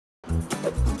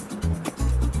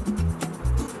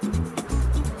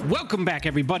Welcome back,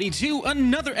 everybody, to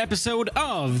another episode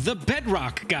of the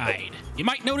Bedrock Guide. You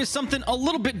might notice something a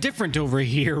little bit different over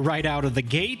here right out of the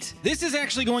gate. This is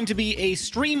actually going to be a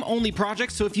stream-only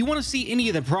project, so if you want to see any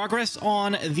of the progress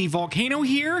on the volcano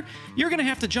here, you're going to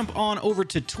have to jump on over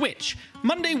to Twitch.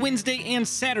 Monday, Wednesday, and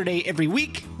Saturday every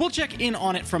week. We'll check in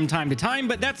on it from time to time,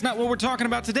 but that's not what we're talking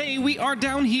about today. We are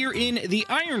down here in the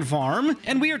Iron Farm,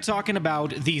 and we are talking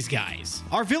about these guys.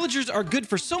 Our villagers are good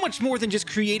for so much more than just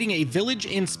creating a village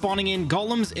and spawning in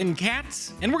golems and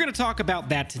cats, and we're going to talk about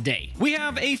that today. We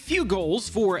have a few goals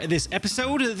for this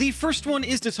episode. The first one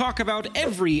is to talk about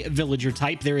every villager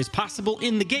type there is possible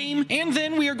in the game, and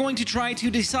then we are going to try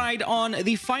to decide on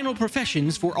the final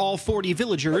professions for all 40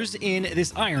 villagers in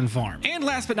this Iron Farm. And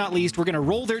last but not least, we're going to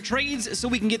roll their trades so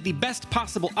we can get the best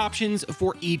possible options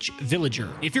for each villager.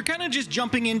 If you're kind of just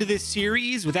jumping into this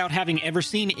series without having ever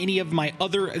seen any of my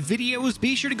other videos,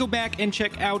 be sure to go back and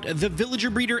check out the Villager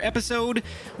Breeder episode.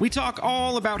 We talk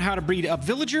all about how to breed up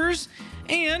villagers.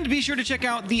 And be sure to check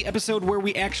out the episode where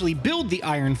we actually build the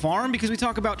Iron Farm, because we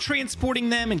talk about transporting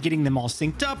them and getting them all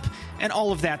synced up and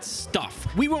all of that stuff.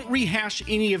 We won't rehash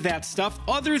any of that stuff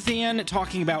other than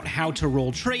talking about how to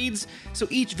roll trades, so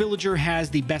each villager has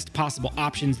the best possible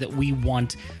options that we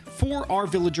want for our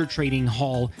villager trading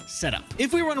hall setup.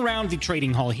 If we run around the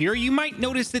trading hall here, you might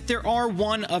notice that there are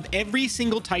one of every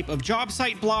single type of job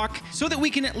site block, so that we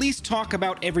can at least talk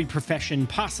about every profession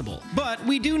possible. But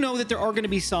we do know that there are going to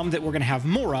be some that we're going to have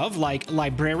more of, like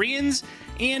librarians,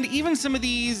 and even some of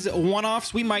these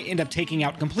one-offs we might end up taking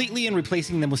out completely and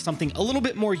replacing them with something a little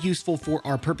bit more useful for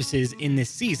our purposes in this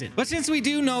season. But since we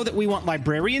do know that we want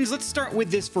librarians, let's start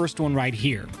with this first one right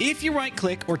here. If you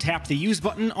right-click or tap the use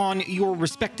button on your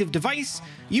respective device,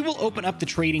 you will open up the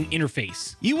trading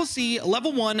interface. You will see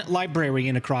level 1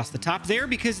 librarian across the top there,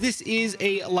 because this is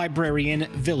a librarian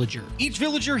villager. Each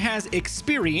villager has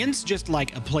experience, just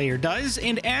like a player does,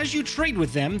 and as you trade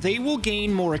with them, they will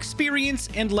gain more experience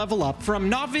and level up from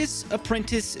novice,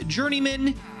 apprentice,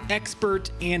 journeyman, expert,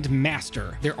 and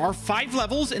master. There are 5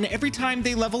 levels, and every time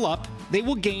they level up, they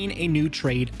will gain a new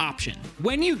trade option.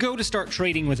 When you go to start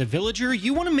trading with a villager,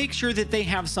 you want to make sure that they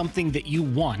have something that you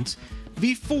want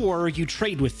before you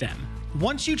trade with them.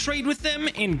 Once you trade with them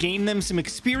and gain them some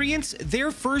experience,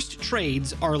 their first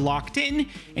trades are locked in,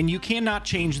 and you cannot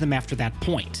change them after that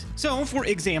point. So, for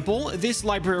example, this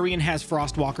librarian has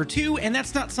Frostwalker 2, and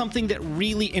that's not something that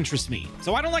really interests me.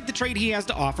 So I don't like the trade he has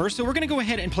to offer, so we're going to go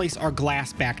ahead and place our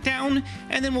glass back down,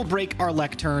 and then we'll break our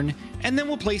lectern, and then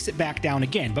we'll place it back down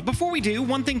again. But before we do,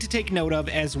 one thing to take note of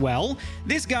as well,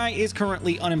 this guy is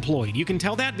currently unemployed. You can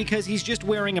tell that because he's just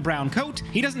wearing a brown coat.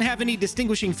 He doesn't have any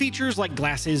distinguishing features like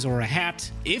glasses or a hat.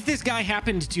 If this guy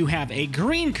happened to have a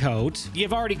green coat,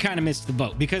 you've already kind of missed the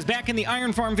boat, because back in the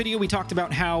Iron Farm video, we talked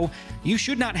about how you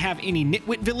should not have any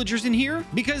nitwit villagers in here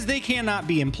because they cannot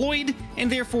be employed,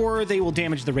 and therefore they will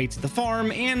damage the rates of the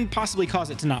farm and possibly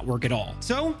cause it to not work at all.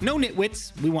 So, no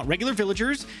nitwits. We want regular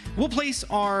villagers. We'll place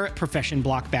our profession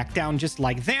block back down just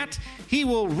like that. He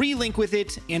will relink with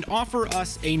it and offer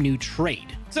us a new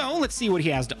trade. So let's see what he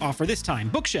has to offer this time.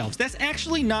 Bookshelves. That's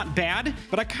actually not bad,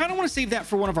 but I kind of want to save that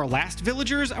for one of our last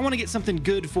villagers. I want to get something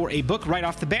good for a book right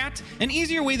off the bat. An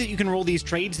easier way that you can roll these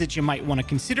trades that you might want to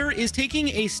consider is taking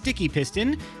a sticky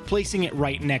piston, placing it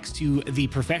right next to the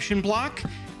profession block,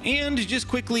 and just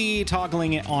quickly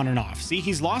toggling it on and off. See,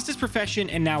 he's lost his profession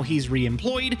and now he's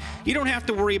re-employed. You don't have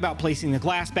to worry about placing the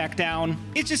glass back down.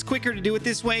 It's just quicker to do it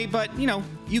this way, but you know,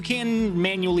 you can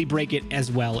manually break it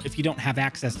as well if you don't have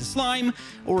access to slime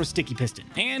or a sticky piston.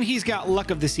 And he's got Luck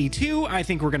of the Sea too. I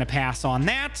think we're gonna pass on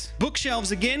that.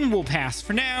 Bookshelves again, we'll pass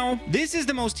for now. This is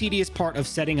the most tedious part of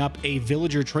setting up a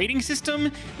villager trading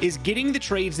system, is getting the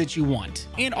trades that you want.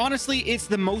 And honestly, it's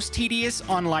the most tedious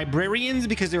on librarians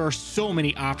because there are so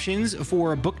many options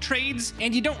for book trades,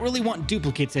 and you don't really want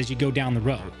duplicates as you go down the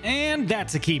road. And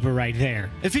that's a keeper right there.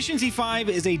 Efficiency 5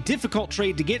 is a difficult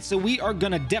trade to get, so we are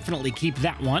gonna definitely keep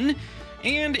that one.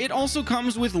 And it also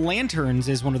comes with lanterns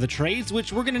as one of the trades,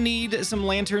 which we're gonna need some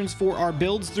lanterns for our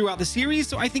builds throughout the series,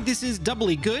 so I think this is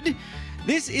doubly good.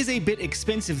 This is a bit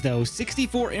expensive though,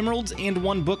 64 emeralds and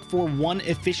 1 book for 1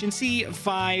 efficiency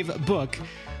 5 book.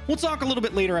 We'll talk a little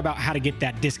bit later about how to get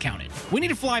that discounted. We need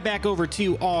to fly back over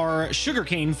to our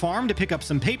sugarcane farm to pick up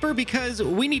some paper because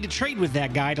we need to trade with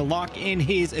that guy to lock in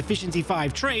his efficiency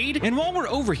 5 trade. And while we're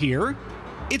over here,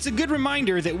 it's a good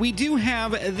reminder that we do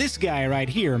have this guy right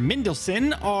here,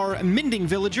 Mendelson, our mending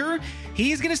villager.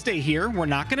 He's gonna stay here. We're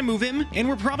not gonna move him, and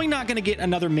we're probably not gonna get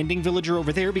another mending villager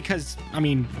over there because, I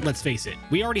mean, let's face it,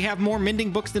 we already have more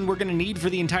mending books than we're gonna need for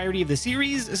the entirety of the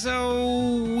series,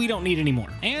 so we don't need any more.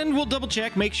 And we'll double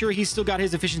check, make sure he's still got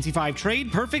his efficiency 5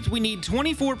 trade. Perfect. We need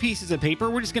 24 pieces of paper.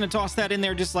 We're just gonna toss that in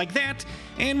there just like that,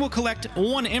 and we'll collect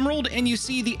 1 emerald, and you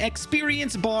see the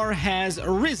experience bar has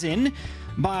risen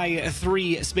by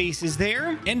 3 spaces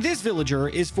there, and this villager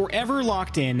is forever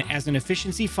locked in as an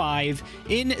efficiency 5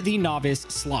 in the novice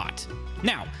slot.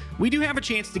 Now, we do have a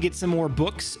chance to get some more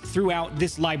books throughout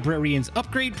this librarian's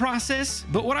upgrade process,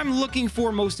 but what I'm looking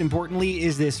for most importantly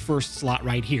is this first slot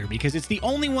right here, because it's the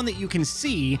only one that you can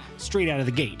see straight out of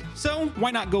the gate. So why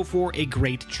not go for a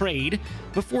great trade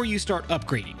before you start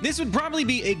upgrading? This would probably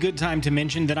be a good time to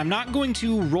mention that I'm not going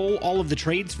to roll all of the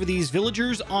trades for these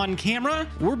villagers on camera.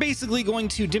 We're basically going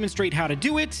to demonstrate how to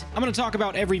do it. I'm going to talk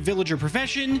about every villager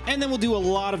profession, and then we'll do a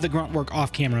lot of the grunt work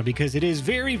off camera because it is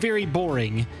very, very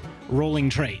boring rolling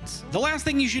trades. The last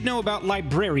thing you should know about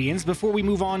librarians before we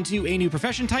move on to a new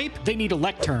profession type, they need a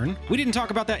lectern. We didn't talk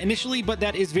about that initially, but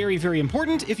that is very, very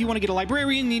important. If you want to get a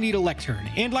librarian, you need a lectern.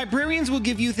 And librarians will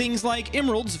give you things like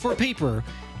emeralds for paper.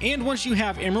 And once you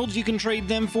have emeralds, you can trade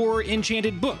them for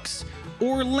enchanted books,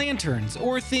 or lanterns,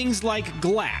 or things like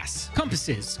glass,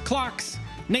 compasses, clocks,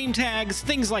 name tags,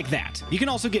 things like that. You can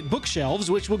also get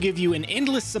bookshelves, which will give you an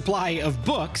endless supply of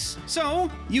books, so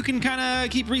you can kind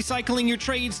of keep recycling your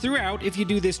trades throughout if you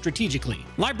do this strategically.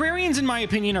 Librarians, in my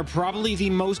opinion, are probably the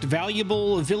most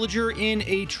valuable villager in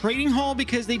a trading hall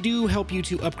because they do help you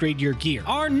to upgrade your gear.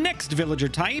 Our next villager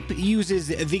type uses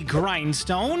the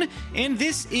grindstone, and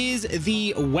this is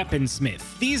the weaponsmith.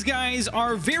 These guys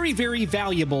are very, very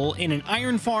valuable in an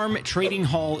iron farm trading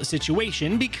hall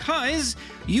situation because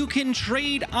you can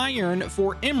trade iron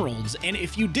for emeralds, and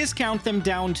if you discount them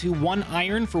down to 1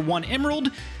 iron for 1 emerald,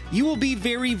 you will be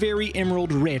very, very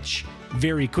emerald rich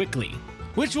very quickly,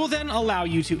 which will then allow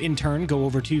you to in turn go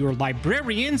over to your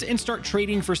librarians and start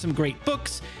trading for some great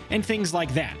books and things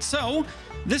like that. So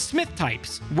the smith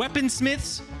types,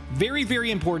 weaponsmiths, very,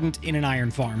 very important in an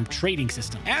iron farm trading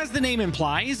system. As the name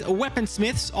implies,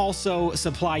 weaponsmiths also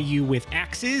supply you with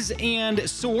axes and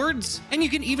swords, and you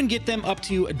can even get them up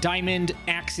to diamond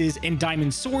axes and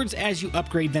diamond swords as you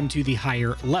upgrade them to the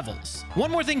higher levels. One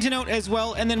more thing to note as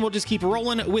well, and then we'll just keep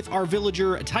rolling with our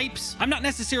villager types. I'm not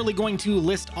necessarily going to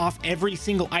list off every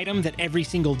single item that every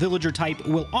single villager type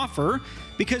will offer,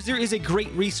 because there is a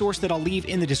great resource that I'll leave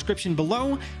in the description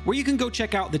below where you can go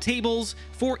check out the tables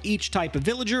for each type of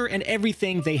villager and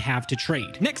everything they have to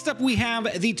trade. Next up, we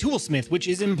have the toolsmith, which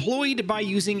is employed by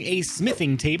using a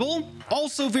smithing table.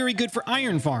 Also very good for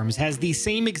iron farms, has the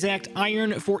same exact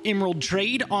iron for emerald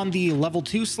trade on the level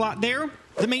 2 slot there.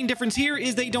 The main difference here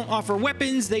is they don't offer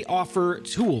weapons, they offer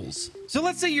tools. So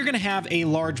let's say you're going to have a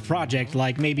large project,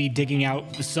 like maybe digging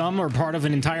out some or part of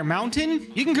an entire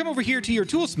mountain. You can come over here to your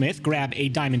toolsmith, grab a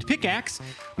diamond pickaxe.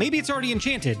 Maybe it's already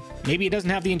enchanted. Maybe it doesn't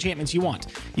have the enchantments you want.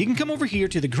 You can come over here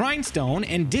to the grindstone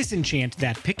and disenchant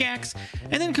that pickaxe,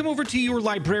 and then come over to your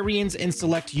librarians and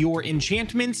select your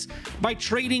enchantments by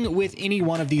trading with any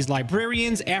one of these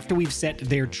librarians after we've set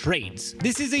their trades.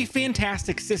 This is a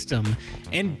fantastic system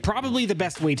and probably the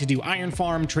best way to do iron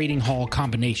farm trading hall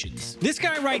combinations. This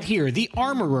guy right here, the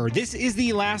armorer, this is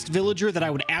the last villager that I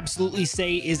would absolutely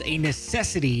say is a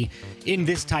necessity in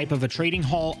this type of a trading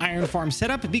hall iron farm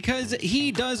setup, because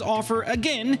he does offer,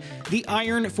 again, the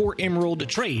iron for emerald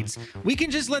trades. We can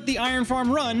just let the iron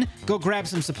farm run, go grab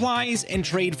some supplies, and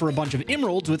trade for a bunch of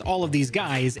emeralds with all of these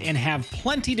guys, and have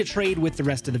plenty to trade with the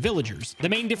rest of the villagers. The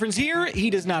main difference here, he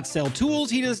does not sell tools,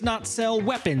 he does not sell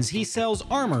weapons, he sells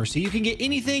armor, so you can get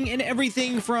anything and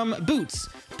everything from boots,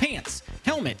 pants,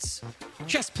 helmets,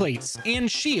 chest plates, and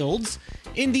shields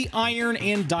in the iron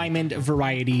and diamond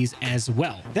varieties as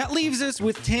well. That leaves us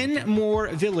with 10 more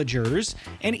villagers,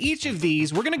 and each of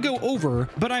these we're going to go over,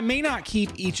 but I may not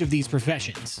keep each of these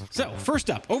professions. So first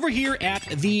up, over here at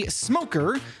the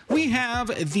smoker, we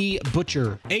have the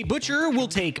butcher. A butcher will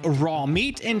take raw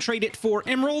meat and trade it for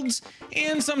emeralds,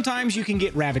 and sometimes you can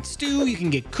get rabbit stew, you can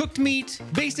get cooked meat,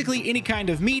 basically any kind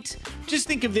of meat. Just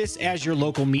think of this as your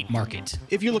local meat market.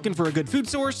 If you're looking for a good food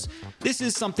source, this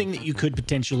is something that you could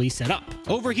potentially set up.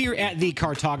 Over here at the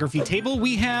cartography table,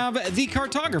 we have the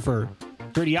cartographer.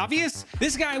 Pretty obvious.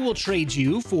 This guy will trade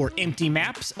you for empty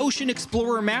maps, ocean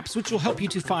explorer maps, which will help you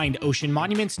to find ocean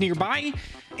monuments nearby,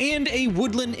 and a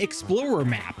woodland explorer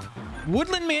map.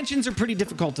 Woodland mansions are pretty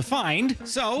difficult to find,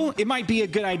 so it might be a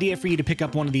good idea for you to pick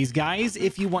up one of these guys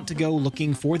if you want to go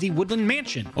looking for the woodland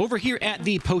mansion. Over here at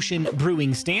the potion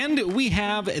brewing stand, we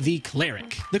have the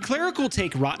cleric. The cleric will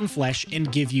take rotten flesh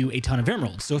and give you a ton of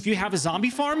emeralds. So if you have a zombie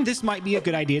farm, this might be a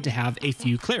good idea to have a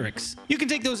few clerics. You can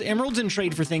take those emeralds and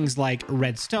trade for things like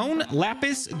redstone,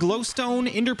 lapis,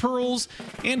 glowstone, ender pearls,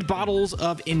 and bottles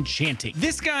of enchanting.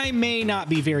 This guy may not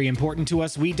be very important to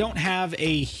us. We don't have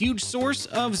a huge source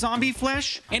of zombie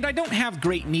flesh, and I don't have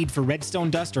great need for redstone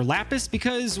dust or lapis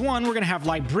because, one, we're gonna have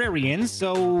librarians,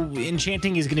 so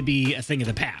enchanting is gonna be a thing of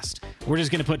the past. We're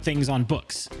just gonna put things on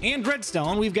books. And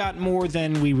redstone, we've got more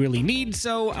than we really need,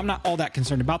 so I'm not all that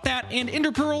concerned about that. And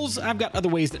ender pearls, I've got other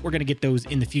ways that we're gonna get those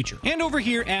in the future. And over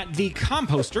here at the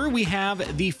composter, we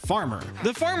have the farmer.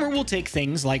 The farmer will take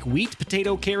things like wheat,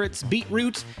 potato, carrots,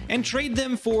 beetroot, and trade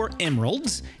them for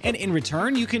emeralds. And in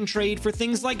return, you can trade for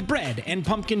things like bread and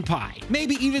pumpkin pie.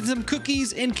 Maybe even some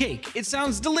cookies and cake. It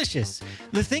sounds delicious.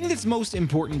 The thing that's most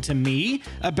important to me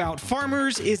about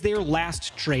farmers is their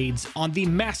last trades on the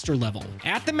master level.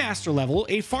 At the master level,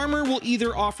 a farmer will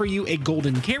either offer you a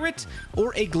golden carrot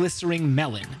or a glistering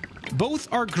melon.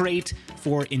 Both are great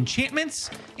for enchantments,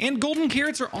 and golden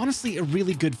carrots are honestly a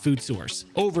really good food source.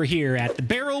 Over here at the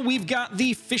barrel, we've got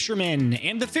the fisherman,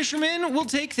 and the fisherman will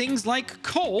take things like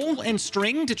coal and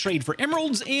string to trade for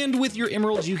emeralds, and with your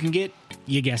emeralds you can get,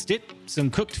 you guessed it, some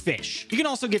cooked fish. You can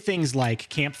also get things like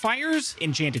campfires,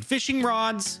 enchanted fishing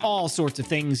rods, all sorts of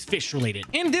things fish related.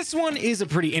 And this one is a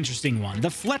pretty interesting one. The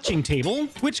fletching table,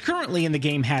 which currently in the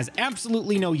game has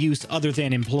absolutely no use other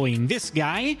than employing this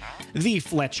guy, the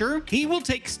Fletcher. He will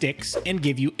take sticks and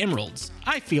give you emeralds.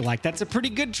 I feel like that's a pretty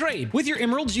good trade. With your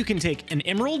emeralds, you can take an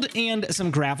emerald and some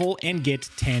gravel and get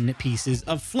 10 pieces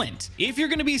of flint. If you're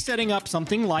going to be setting up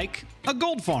something like a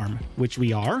gold farm, which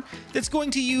we are, that's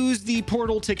going to use the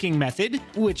portal ticking method,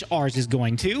 which ours is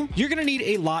going to, you're going to need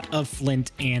a lot of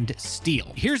flint and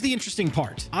steel. Here's the interesting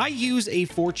part. I use a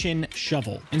fortune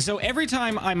shovel, and so every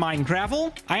time I mine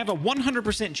gravel, I have a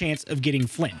 100% chance of getting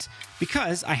flint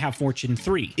because I have fortune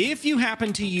 3. If you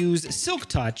happen to use silk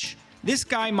touch, this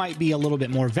guy might be a little bit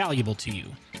more valuable to you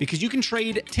because you can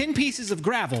trade 10 pieces of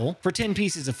gravel for 10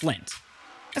 pieces of flint.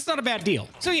 That's not a bad deal.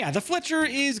 So yeah, the Fletcher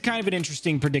is kind of an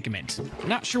interesting predicament.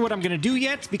 Not sure what I'm gonna do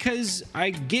yet because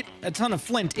I get a ton of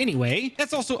flint anyway.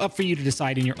 That's also up for you to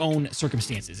decide in your own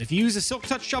circumstances. If you use a silk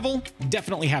touch shovel,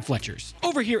 definitely have Fletchers.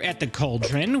 Over here at the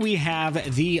cauldron, we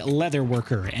have the leather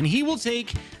worker, and he will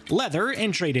take leather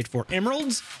and trade it for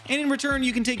emeralds. And in return,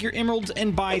 you can take your emeralds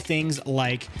and buy things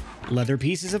like leather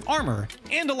pieces of armor,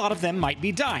 and a lot of them might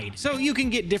be dyed. So you can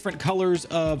get different colors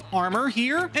of armor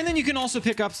here, and then you can also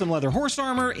pick up some leather horse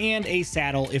armor and a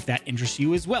saddle if that interests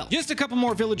you as well. Just a couple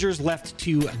more villagers left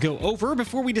to go over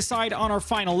before we decide on our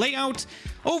final layout.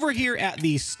 Over here at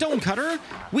the stonecutter,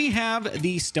 we have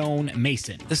the stone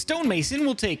mason. The stone mason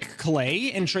will take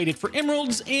clay and trade it for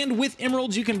emeralds, and with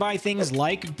emeralds you can buy things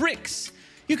like bricks.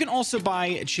 You can also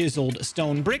buy chiseled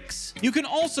stone bricks. You can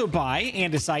also buy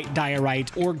andesite,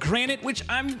 diorite, or granite, which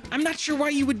I'm not sure why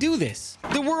you would do this.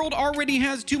 The world already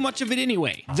has too much of it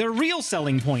anyway. The real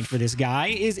selling point for this guy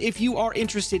is if you are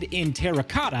interested in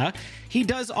terracotta, he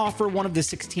does offer one of the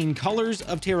 16 colors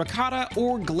of terracotta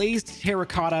or glazed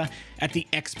terracotta at the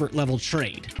expert level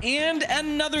trade. And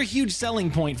another huge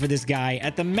selling point for this guy,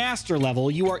 at the master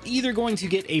level, you are either going to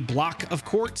get a block of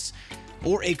quartz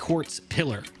or a quartz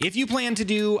pillar. If you plan to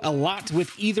do a lot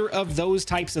with either of those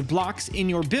types of blocks in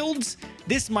your builds,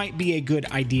 this might be a good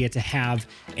idea to have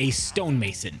a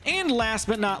stonemason. And last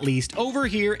but not least, over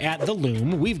here at the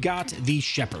loom, we've got the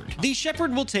shepherd. The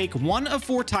shepherd will take one of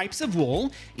 4 types of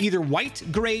wool, either white,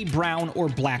 gray, brown, or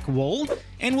black wool,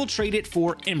 and will trade it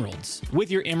for emeralds.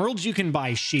 With your emeralds, you can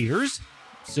buy shears,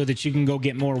 so that you can go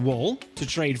get more wool to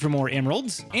trade for more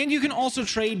emeralds, and you can also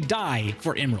trade dye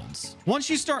for emeralds.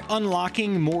 Once you start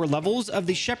unlocking more levels of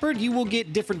the shepherd, you will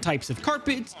get different types of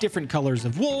carpets, different colors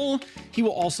of wool. He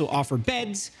will also offer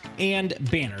beds and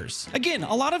banners. Again,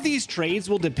 a lot of these trades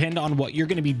will depend on what you're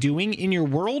going to be doing in your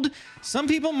world. Some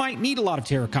people might need a lot of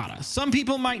terracotta. Some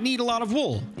people might need a lot of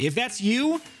wool. If that's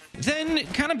you, then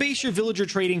kind of base your villager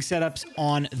trading setups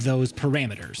on those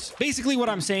parameters. Basically, what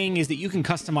I'm saying is that you can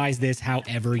customize this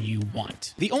however you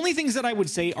want. The only things that I would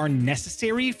say are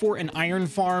necessary for an iron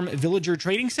farm villager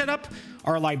trading setup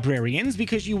are librarians,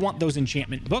 because you want those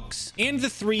enchantment books, and the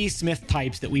 3 smith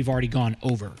types that we've already gone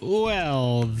over.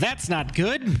 Well, that's not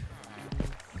good.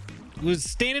 Was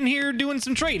standing here doing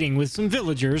some trading with some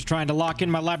villagers, trying to lock in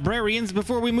my librarians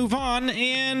before we move on,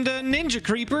 and a ninja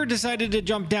creeper decided to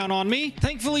jump down on me.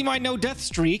 Thankfully, my no death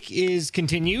streak is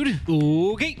continued.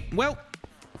 Okay, well,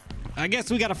 I guess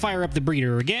we gotta fire up the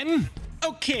breeder again.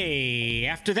 Okay,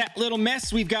 after that little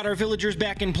mess, we've got our villagers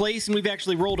back in place, and we've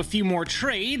actually rolled a few more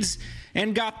trades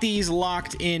and got these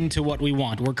locked into what we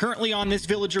want. We're currently on this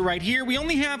villager right here. We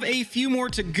only have a few more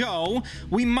to go.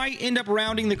 We might end up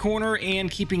rounding the corner and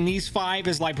keeping these 5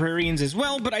 as librarians as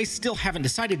well, but I still haven't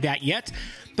decided that yet.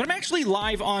 But I'm actually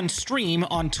live on stream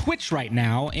on Twitch right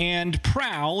now, and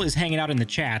Prowl is hanging out in the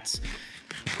chats.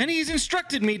 And he's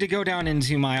instructed me to go down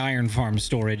into my iron farm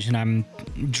storage, and I'm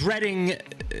dreading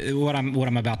what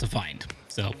I'm about to find.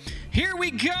 So here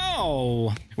we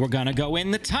go. We're gonna go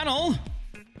in the tunnel,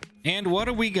 and what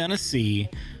are we gonna see?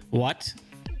 What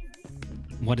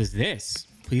is this?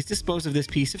 Please dispose of this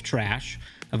piece of trash.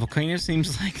 A volcano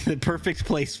seems like the perfect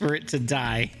place for it to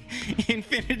die.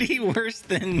 Infinity worse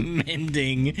than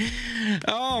mending.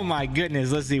 Oh my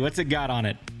goodness. Let's see what's it got on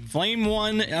it. Flame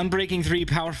 1, Unbreaking 3,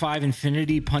 Power 5,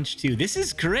 Infinity Punch 2. This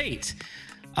is great.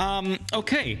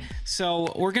 Okay,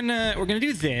 so we're gonna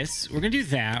do this. We're gonna do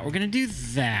that. We're gonna do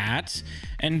that,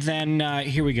 and then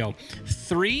here we go.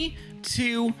 3,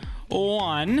 2,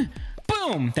 1.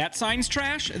 Boom! That sign's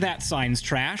trash, that sign's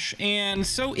trash, and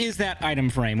so is that item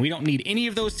frame. We don't need any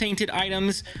of those tainted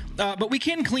items, but we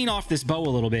can clean off this bow a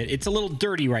little bit. It's a little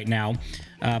dirty right now,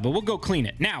 but we'll go clean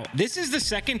it. Now, this is the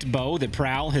second bow that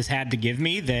Prowl has had to give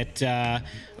me that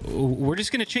we're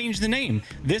just going to change the name.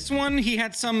 This one, he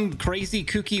had some crazy,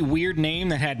 kooky, weird name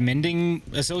that had mending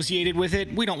associated with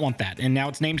it. We don't want that, and now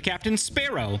it's named Captain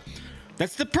Sparrow.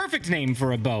 That's the perfect name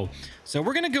for a bow. So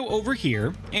we're going to go over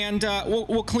here, and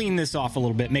we'll clean this off a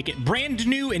little bit, make it brand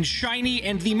new and shiny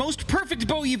and the most perfect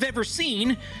bow you've ever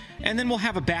seen. And then we'll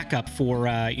have a backup for,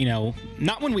 you know,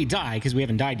 not when we die, because we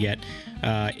haven't died yet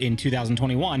in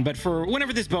 2021, but for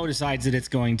whenever this bow decides that it's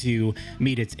going to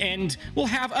meet its end, we'll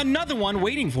have another one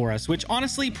waiting for us, which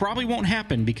honestly probably won't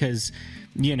happen because,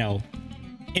 you know,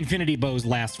 infinity bows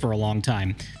last for a long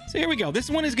time. So here we go. This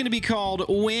one is going to be called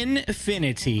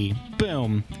Winfinity.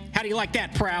 Boom. How do you like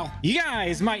that, Prowl? You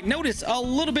guys might notice a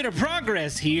little bit of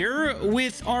progress here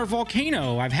with our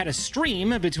volcano. I've had a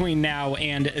stream between now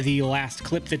and the last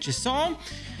clip that you saw.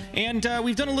 And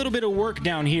we've done a little bit of work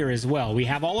down here as well. We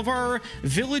have all of our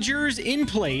villagers in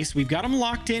place. We've got them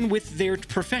locked in with their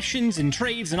professions and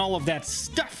trades and all of that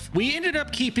stuff. We ended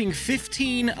up keeping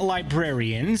 15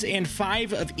 librarians and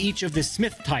 5 of each of the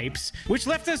smith types, which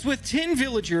left us with 10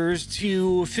 villagers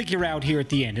to figure out here at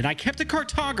the end. And I kept a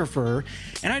cartographer,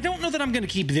 and I don't know that I'm going to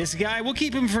keep this guy. We'll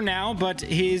keep him for now, but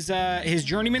his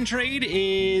journeyman trade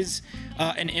is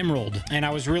an emerald, and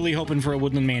I was really hoping for a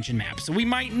woodland mansion map. So we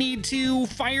might need to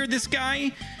fire this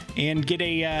guy and get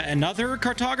another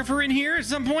cartographer in here at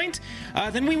some point.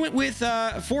 Then we went with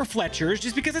 4 Fletchers,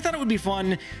 just because I thought it would be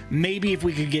fun, maybe if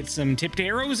we could get some tipped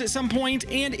arrows at some point,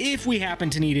 and if we happen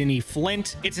to need any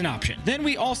flint, it's an option. Then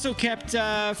we also kept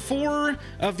 4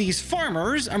 of these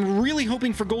farmers. I'm really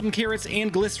hoping for golden carrots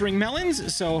and glistering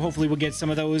melons, so hopefully we'll get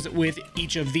some of those with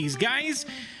each of these guys.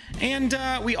 And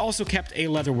we also kept a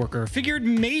leather worker. Figured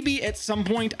maybe at some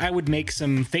point I would make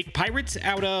some fake pirates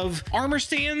out of armor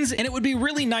stands, and it would be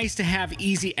really nice to have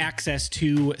easy access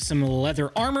to some leather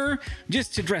armor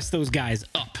just to dress those guys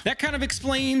up. That kind of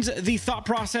explains the thought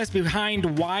process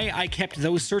behind why I kept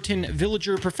those certain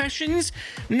villager professions.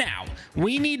 Now,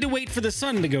 we need to wait for the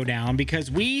sun to go down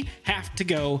because we have to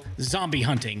go zombie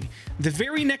hunting. The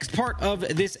very next part of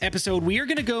this episode, we are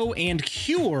going to go and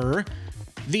cure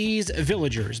these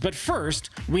villagers, but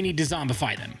first we need to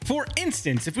zombify them. For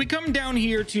instance, if we come down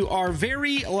here to our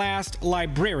very last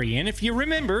librarian, if you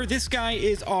remember, this guy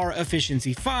is our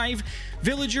efficiency 5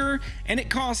 villager, and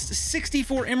it costs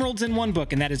 64 emeralds in 1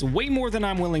 book, and that is way more than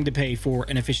I'm willing to pay for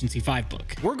an efficiency 5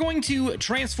 book. We're going to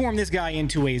transform this guy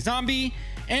into a zombie,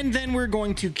 and then we're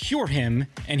going to cure him,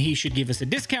 and he should give us a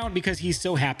discount because he's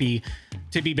so happy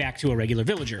to be back to a regular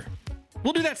villager.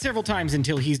 We'll do that several times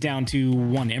until he's down to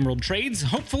 1 emerald trades,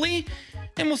 hopefully,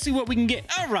 and we'll see what we can get.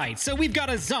 All right, so we've got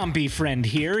a zombie friend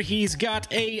here. He's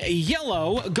got a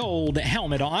yellow gold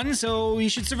helmet on, so he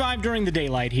should survive during the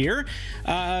daylight here.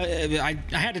 I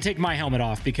had to take my helmet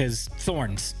off because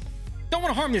thorns. Don't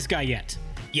want to harm this guy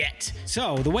yet.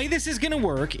 So the way this is going to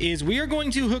work is we are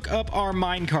going to hook up our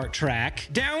minecart track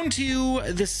down to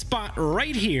the spot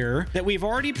right here that we've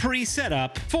already pre-set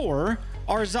up for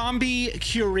our zombie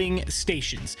curing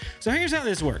stations. So here's how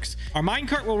this works. Our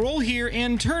minecart will roll here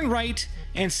and turn right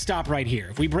and stop right here.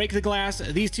 If we break the glass,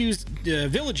 these 2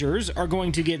 villagers are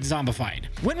going to get zombified.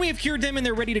 When we have cured them and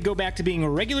they're ready to go back to being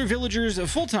regular villagers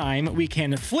full time, we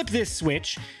can flip this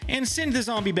switch and send the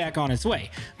zombie back on its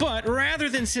way. But rather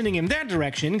than sending him that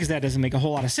direction, because that doesn't make a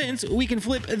whole lot of sense, we can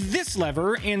flip this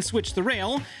lever and switch the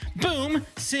rail. Boom,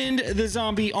 send the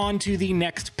zombie onto the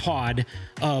next pod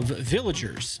of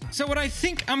villagers. So what I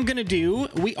think I'm gonna do,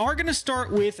 we are gonna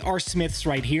start with our smiths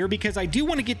right here because I do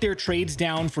want to get their trades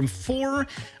down from 4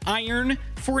 iron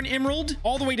for an emerald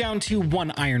all the way down to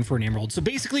 1 iron for an emerald. So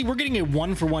basically we're getting a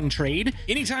 1-for-1 trade.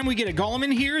 Anytime we get a golem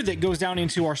in here that goes down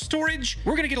into our storage,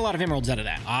 we're gonna get a lot of emeralds out of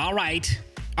that. All right,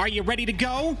 are you ready to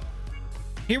go?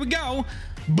 Here we go.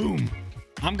 Boom.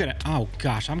 Oh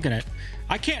gosh,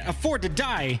 I can't afford to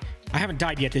die. I haven't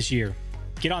died yet this year.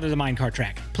 Get onto the minecart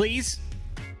track, please.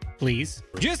 Please.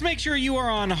 Just make sure you are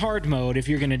on hard mode if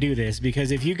you're going to do this,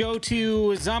 because if you go to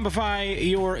zombify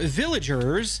your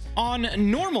villagers on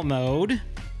normal mode,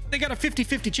 they got a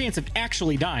 50-50 chance of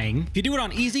actually dying. If you do it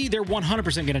on easy, they're 100%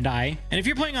 going to die. And if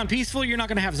you're playing on peaceful, you're not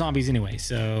going to have zombies anyway,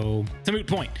 so it's a moot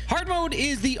point. Hard mode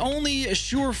is the only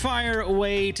surefire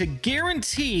way to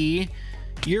guarantee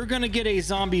you're going to get a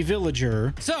zombie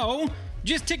villager. So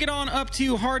just tick it on up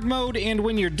to hard mode, and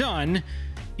when you're done,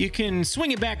 you can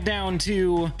swing it back down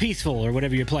to peaceful or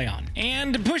whatever you play on.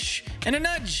 And a push and a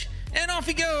nudge, and off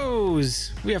he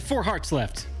goes. We have 4 hearts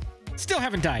left. Still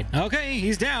haven't died. Okay,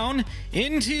 he's down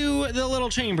into the little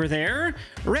chamber there,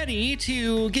 ready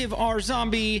to give our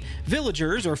zombie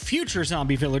villagers, or future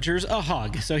zombie villagers, a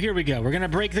hug. So here we go. We're gonna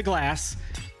break the glass.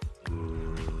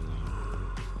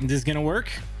 This is gonna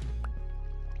work.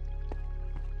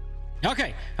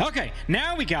 Okay,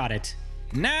 now we got it.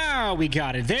 Now we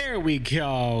got it. There we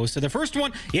go. So the first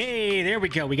one, yay, there we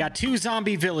go. We got 2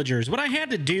 zombie villagers. What I had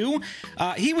to do,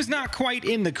 he was not quite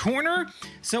in the corner,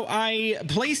 so I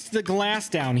placed the glass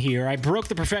down here. I broke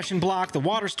the profession block. The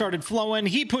water started flowing.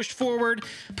 He pushed forward,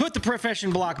 put the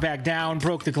profession block back down,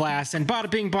 broke the glass, and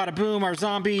bada bing, bada boom, our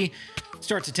zombie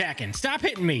starts attacking. Stop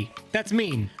hitting me. That's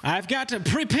mean. I've got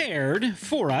prepared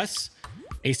for us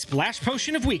a splash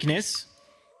potion of weakness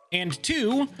and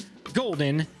 2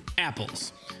 golden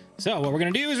apples. So what we're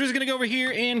gonna do is we're just gonna go over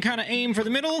here and kind of aim for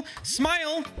the middle,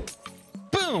 smile,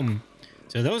 boom.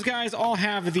 So those guys all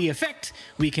have the effect.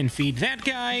 We can feed that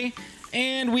guy,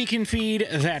 and we can feed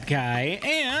that guy,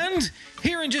 and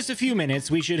here in just a few minutes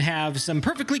we should have some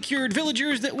perfectly cured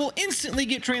villagers that will instantly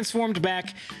get transformed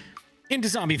back into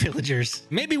zombie villagers.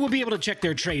 Maybe we'll be able to check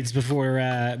their trades before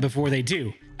they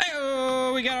do.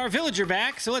 Hey-oh, we got our villager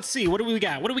back. So let's see, what do we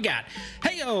got?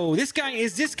 Hey-oh, this guy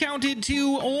is discounted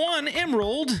to 1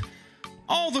 emerald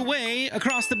all the way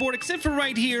across the board, except for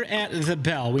right here at the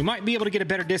bell. We might be able to get a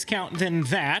better discount than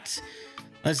that.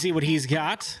 Let's see what he's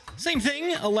got. Same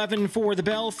thing, 11 for the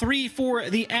bell, 3 for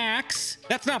the axe.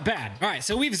 That's not bad. All right,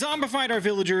 so we've zombified our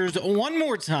villagers one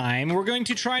more time. We're going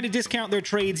to try to discount their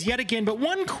trades yet again, but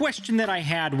one question that I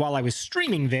had while I was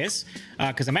streaming this,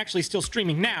 because I'm actually still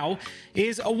streaming now,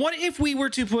 is what if we were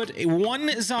to put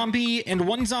 1 zombie and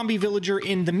 1 zombie villager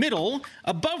in the middle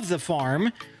above the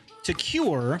farm to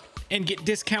cure and get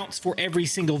discounts for every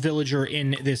single villager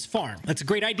in this farm? That's a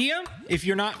great idea. If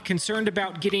you're not concerned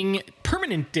about getting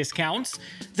permanent discounts,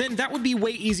 then that would be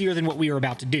way easier than what we are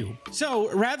about to do.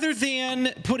 So rather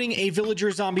than putting a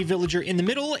zombie villager in the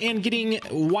middle and getting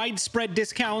widespread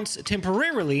discounts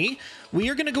temporarily, we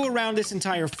are going to go around this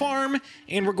entire farm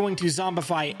and we're going to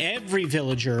zombify every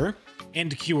villager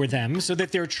and cure them so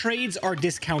that their trades are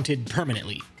discounted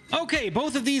permanently. Okay,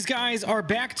 both of these guys are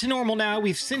back to normal now.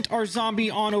 We've sent our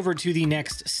zombie on over to the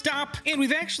next stop, and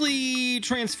we've actually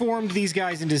transformed these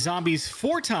guys into zombies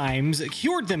 4 times,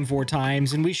 cured them 4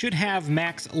 times, and we should have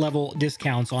max level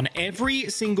discounts on every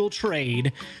single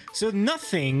trade, so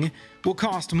nothing will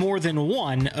cost more than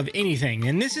 1 of anything.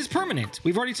 And this is permanent.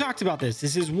 We've already talked about this.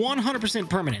 This is 100%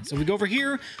 permanent. So we go over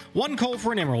here, 1 coal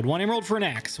for an emerald, 1 emerald for an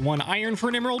axe, 1 iron for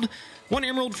an emerald, 1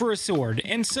 emerald for a sword,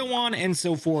 and so on and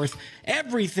so forth.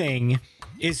 Everything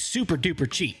is super duper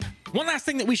cheap. One last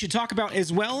thing that we should talk about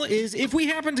as well is if we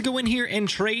happen to go in here and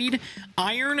trade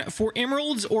iron for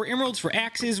emeralds or emeralds for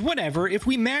axes, whatever, if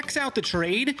we max out the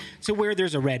trade to where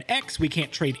there's a red X, we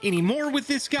can't trade anymore with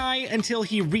this guy until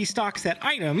he restocks that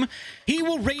item, he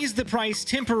will raise the price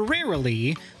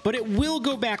temporarily, but it will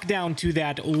go back down to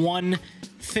that 1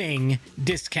 thing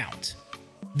discount.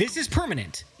 This is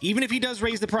permanent. Even if he does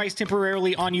raise the price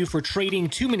temporarily on you for trading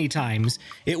too many times,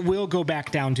 it will go back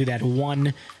down to that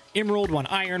 1 emerald, 1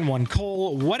 iron, 1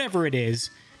 coal, whatever it is.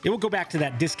 It will go back to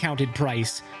that discounted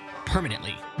price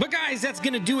permanently. But guys, that's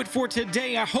gonna do it for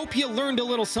today. I hope you learned a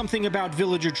little something about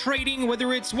villager trading,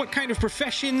 whether it's what kind of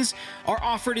professions are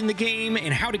offered in the game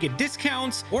and how to get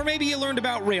discounts, or maybe you learned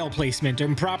about rail placement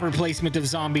and proper placement of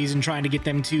zombies and trying to get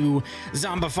them to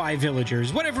zombify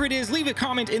villagers. Whatever it is, leave a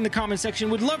comment in the comment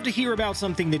section. Would love to hear about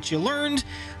something that you learned.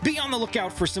 Be on the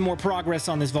lookout for some more progress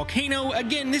on this volcano.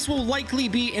 Again, this will likely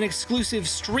be an exclusive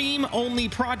stream-only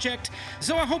project,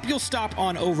 so I hope you'll stop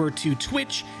on over to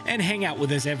Twitch and hang out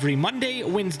with us every every Monday,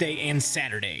 Wednesday, and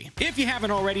Saturday. If you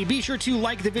haven't already, be sure to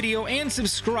like the video and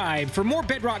subscribe for more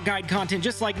Bedrock Guide content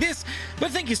just like this.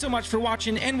 But thank you so much for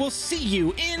watching, and we'll see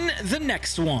you in the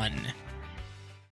next one.